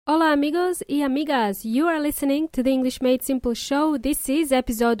Hola amigos y amigas, you are listening to the English Made Simple show. This is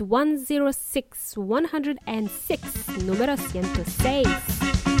episode 106, número 106.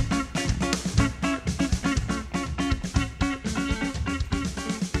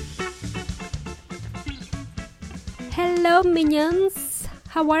 Hello minions,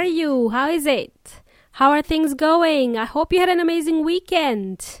 how are you? How is it? How are things going? I hope you had an amazing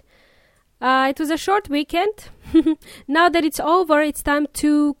weekend. It was a short weekend. Now that it's over, it's time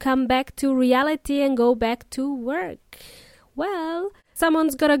to come back to reality and go back to work. Well,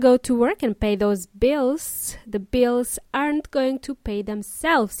 someone's gotta go to work and pay those bills. The bills aren't going to pay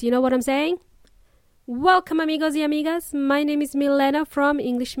themselves. You know what I'm saying? Welcome amigos y amigas. My name is Milena from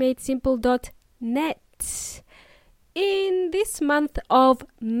EnglishMadeSimple.net. In this month of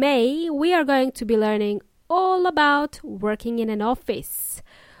May, we are going to be learning all about working in an office.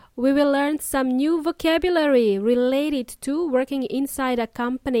 We will learn some new vocabulary related to working inside a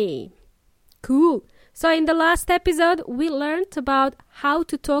company. Cool! So in the last episode, we learned about how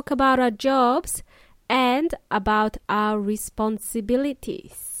to talk about our jobs and about our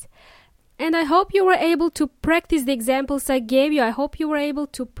responsibilities. And I hope you were able to practice the examples I gave you. I hope you were able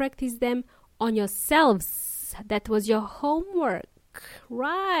to practice them on yourselves. That was your homework.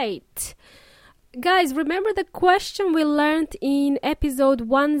 Right! Guys, remember the question we learned in episode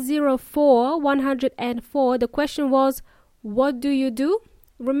 104? The question was, what do you do?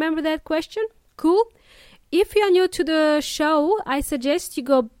 Remember that question? Cool. If you are new to the show, I suggest you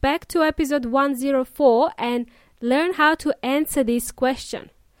go back to episode 104 and learn how to answer this question.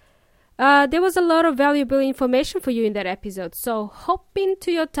 There was a lot of valuable information for you in that episode, so hop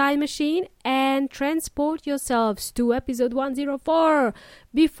into your time machine and transport yourselves to episode 104.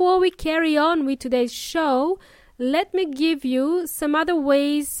 Before we carry on with today's show, let me give you some other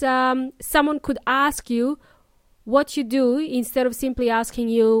ways someone could ask you what you do instead of simply asking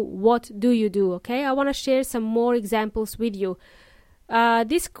you, what do you do, okay? I want to share some more examples with you.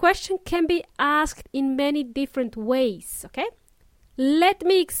 This question can be asked in many different ways, okay? Let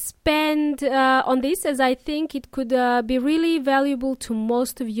me expand on this, as I think it could be really valuable to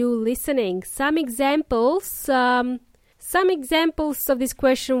most of you listening. Some examples of this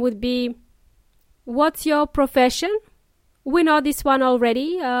question would be, what's your profession? We know this one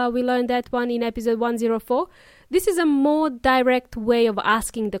already. We learned that one in episode 104. This is a more direct way of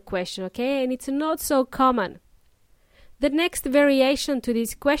asking the question, okay? And it's not so common. The next variation to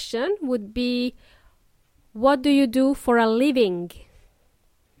this question would be, what do you do for a living?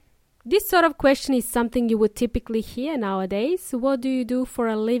 This sort of question is something you would typically hear nowadays. What do you do for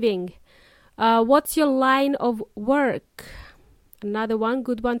a living? What's your line of work? Another one,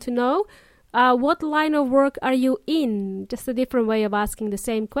 good one to know. What line of work are you in? Just a different way of asking the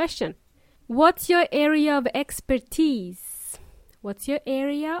same question. What's your area of expertise? What's your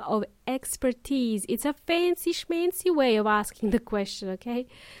area of expertise? It's a fancy schmancy way of asking the question, okay?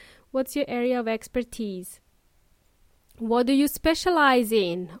 What's your area of expertise? What do you specialize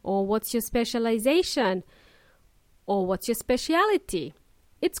in? Or what's your specialization? Or what's your speciality?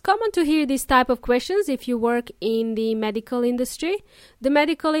 It's common to hear this type of questions if you work in the medical industry. The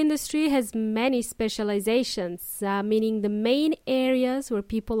medical industry has many specializations, meaning the main areas where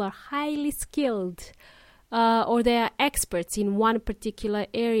people are highly skilled or they are experts in one particular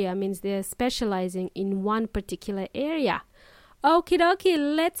area, means they're specializing in one particular area. Okie dokie,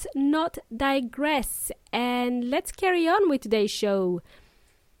 let's not digress and let's carry on with today's show.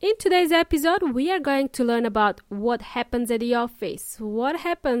 In today's episode, we are going to learn about what happens at the office. What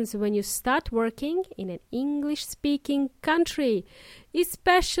happens when you start working in an English-speaking country,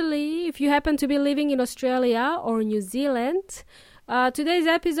 especially if you happen to be living in Australia or New Zealand. Today's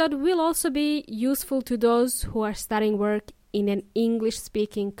episode will also be useful to those who are starting work in an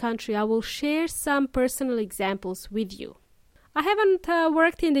English-speaking country. I will share some personal examples with you. I haven't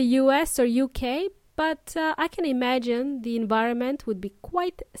worked in the US or UK, but I can imagine the environment would be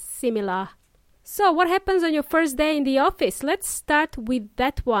quite similar. So, what happens on your first day in the office? Let's start with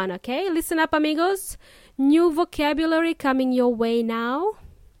that one, okay? Listen up, amigos. New vocabulary coming your way now.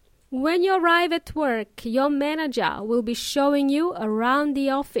 When you arrive at work, your manager will be showing you around the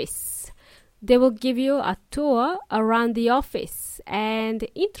office. They will give you a tour around the office and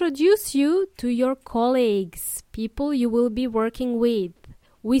introduce you to your colleagues, people you will be working with.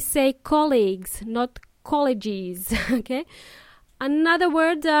 We say colleagues, not colleagues, okay? Another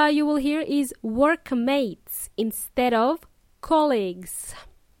word you will hear is workmates instead of colleagues.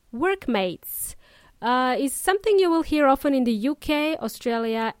 Workmates is something you will hear often in the UK,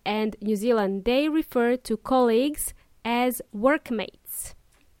 Australia, and New Zealand. They refer to colleagues as workmates.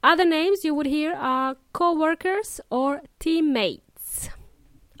 Other names you would hear are co-workers or teammates.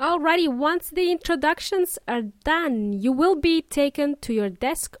 Alrighty, once the introductions are done, you will be taken to your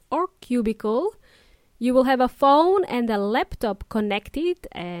desk or cubicle. You will have a phone and a laptop connected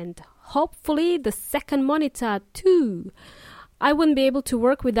and hopefully the second monitor too. I wouldn't be able to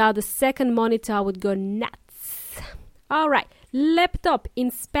work without the second monitor. I would go nuts. Alright, laptop in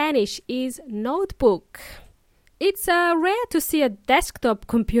Spanish is notebook. It's rare to see a desktop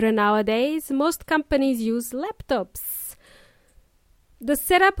computer nowadays. Most companies use laptops. The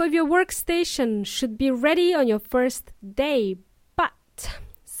setup of your workstation should be ready on your first day, but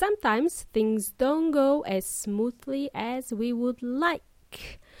sometimes things don't go as smoothly as we would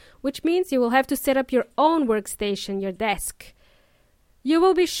like, which means you will have to set up your own workstation, your desk. You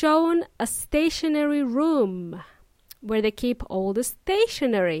will be shown a stationery room where they keep all the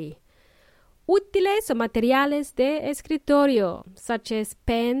stationery. Útiles o materiales de escritorio, such as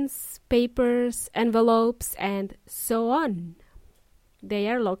pens, papers, envelopes, and so on. They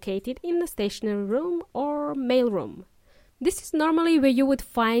are located in the stationery room or mail room. This is normally where you would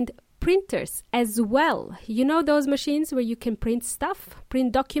find printers as well. You know those machines where you can print stuff,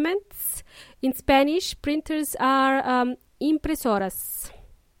 print documents? In Spanish, printers are impresoras.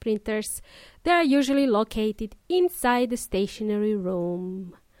 Printers. They are usually located inside the stationery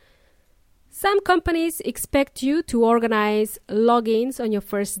room. Some companies expect you to organize logins on your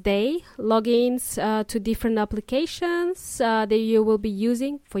first day, logins to different applications that you will be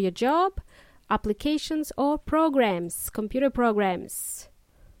using for your job, applications or programs, computer programs.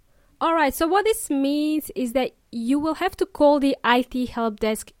 Alright, so what this means is that you will have to call the IT help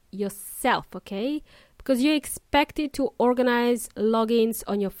desk yourself, okay? Because you're expected to organize logins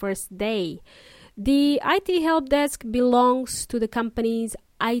on your first day. The IT help desk belongs to the company's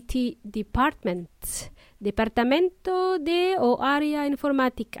IT department, Departamento de o Área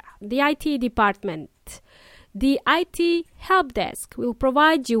Informática, the IT department. The IT help desk will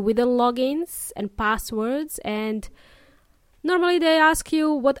provide you with the logins and passwords, and normally they ask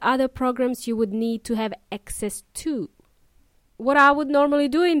you what other programs you would need to have access to. What I would normally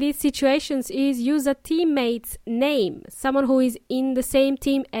do in these situations is use a teammate's name, someone who is in the same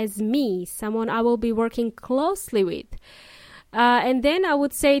team as me, someone I will be working closely with. And then I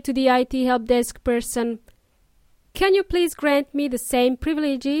would say to the IT help desk person, can you please grant me the same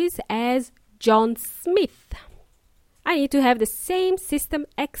privileges as John Smith? I need to have the same system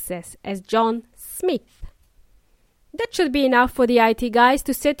access as John Smith. That should be enough for the IT guys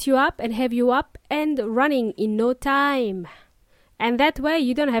to set you up and have you up and running in no time. And that way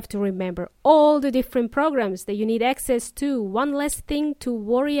you don't have to remember all the different programs that you need access to, one less thing to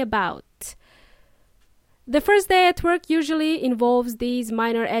worry about. The first day at work usually involves these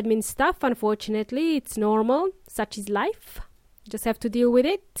minor admin stuff. Unfortunately, it's normal. Such is life. Just have to deal with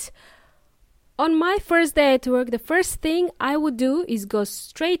it. On my first day at work, the first thing I would do is go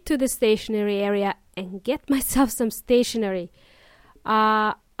straight to the stationery area and get myself some stationery.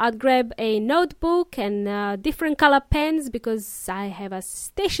 I'd grab a notebook and different color pens because I have a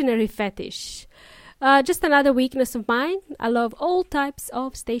stationery fetish. Just another weakness of mine. I love all types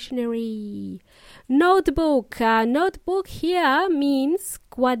of stationery. Notebook. Notebook here means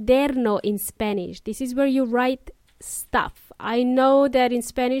cuaderno in Spanish. This is where you write stuff. I know that in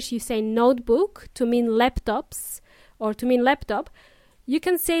Spanish you say notebook to mean laptops or to mean laptop. You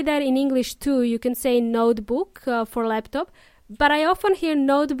can say that in English too. You can say notebook for laptop. But I often hear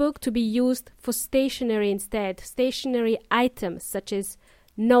notebook to be used for stationery instead. Stationery items such as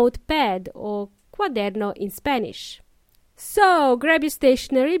notepad or cuaderno in Spanish. So, grab your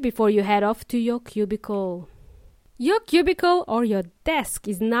stationery before you head off to your cubicle. Your cubicle or your desk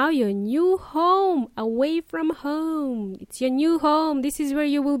is now your new home, away from home. It's your new home. This is where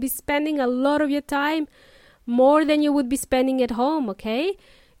you will be spending a lot of your time, more than you would be spending at home, okay?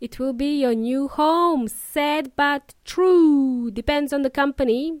 It will be your new home. Sad but true. Depends on the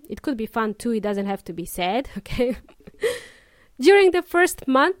company. It could be fun too. It doesn't have to be sad, okay? During the first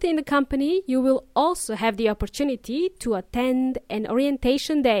month in the company, you will also have the opportunity to attend an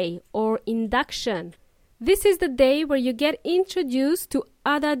orientation day or induction. This is the day where you get introduced to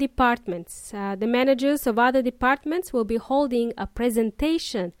other departments. The managers of other departments will be holding a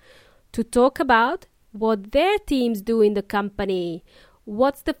presentation to talk about what their teams do in the company.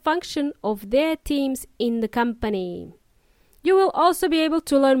 What's the function of their teams in the company? You will also be able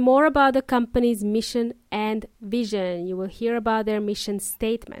to learn more about the company's mission and vision. You will hear about their mission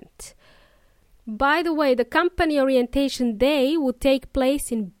statement. By the way, the company orientation day will take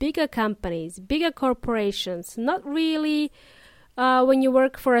place in bigger companies, bigger corporations. Not really when you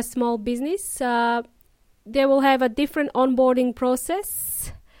work for a small business. They will have a different onboarding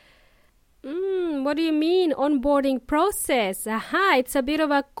process. What do you mean, onboarding process? Aha, it's a bit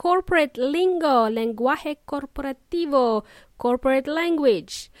of a corporate lingo, lenguaje corporativo, corporate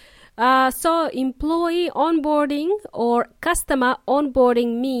language. So employee onboarding or customer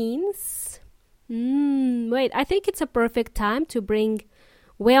onboarding means... wait, I think it's a perfect time to bring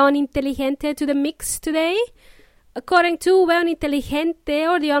Weon Inteligente to the mix today. According to Weon Inteligente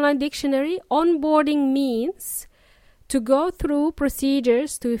or the online dictionary, onboarding means to go through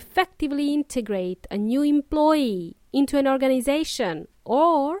procedures to effectively integrate a new employee into an organization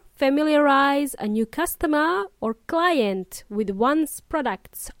or familiarize a new customer or client with one's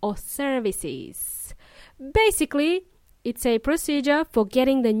products or services. Basically, it's a procedure for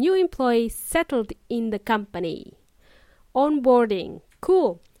getting the new employee settled in the company. Onboarding.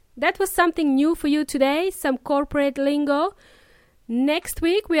 Cool. That was something new for you today, some corporate lingo. Next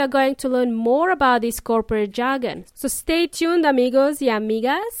week, we are going to learn more about this corporate jargon. So stay tuned, amigos y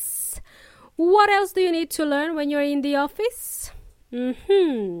amigas. What else do you need to learn when you're in the office? You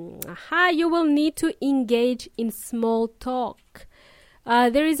will need to engage in small talk.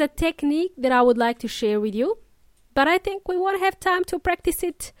 There is a technique that I would like to share with you, but I think we won't have time to practice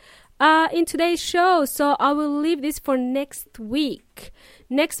it in today's show, so I will leave this for next week.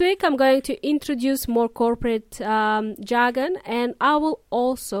 Next week, I'm going to introduce more corporate jargon, and I will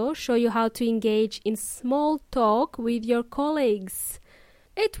also show you how to engage in small talk with your colleagues.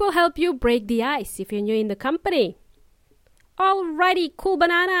 It will help you break the ice if you're new in the company. Alrighty, cool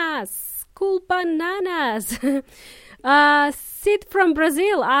bananas! Cool bananas! Sid from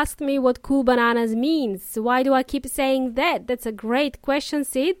Brazil asked me what cool bananas means. Why do I keep saying that? That's a great question,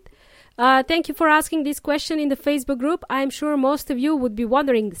 Sid. Thank you for asking this question in the Facebook group. I'm sure most of you would be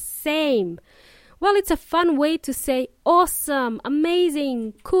wondering the same. Well, it's a fun way to say awesome,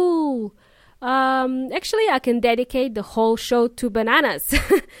 amazing, cool. Actually, I can dedicate the whole show to bananas.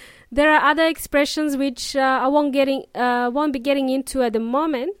 There are other expressions which I won't be getting into at the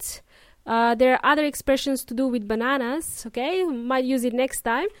moment. There are other expressions to do with bananas, okay? Might use it next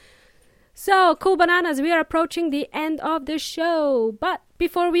time. So, cool bananas, we are approaching the end of the show. But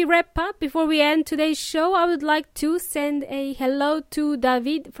before we wrap up, before we end today's show, I would like to send a hello to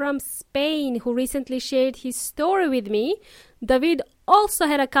David from Spain, who recently shared his story with me. David also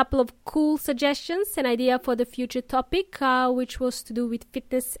had a couple of cool suggestions, an idea for the future topic, which was to do with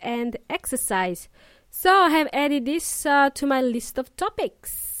fitness and exercise. So I have added this to my list of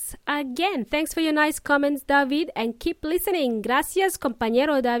topics. Again, thanks for your nice comments, David, and keep listening. Gracias,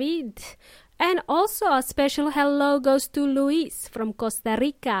 compañero David. And also a special hello goes to Luis from Costa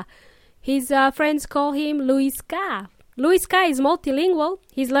Rica. His friends call him Luis K. Luis K is multilingual.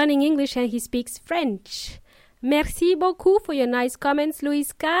 He's learning English and he speaks French. Merci beaucoup for your nice comments,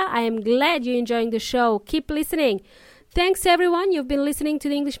 Luis K. I am glad you're enjoying the show. Keep listening. Thanks, everyone. You've been listening to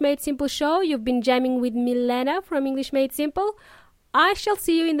the English Made Simple show. You've been jamming with Milena from English Made Simple. I shall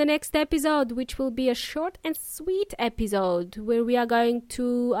see you in the next episode, which will be a short and sweet episode where we are going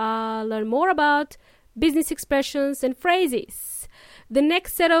to learn more about business expressions and phrases. The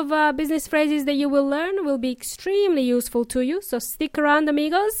next set of business phrases that you will learn will be extremely useful to you, so stick around,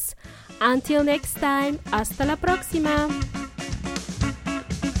 amigos. Until next time, hasta la próxima.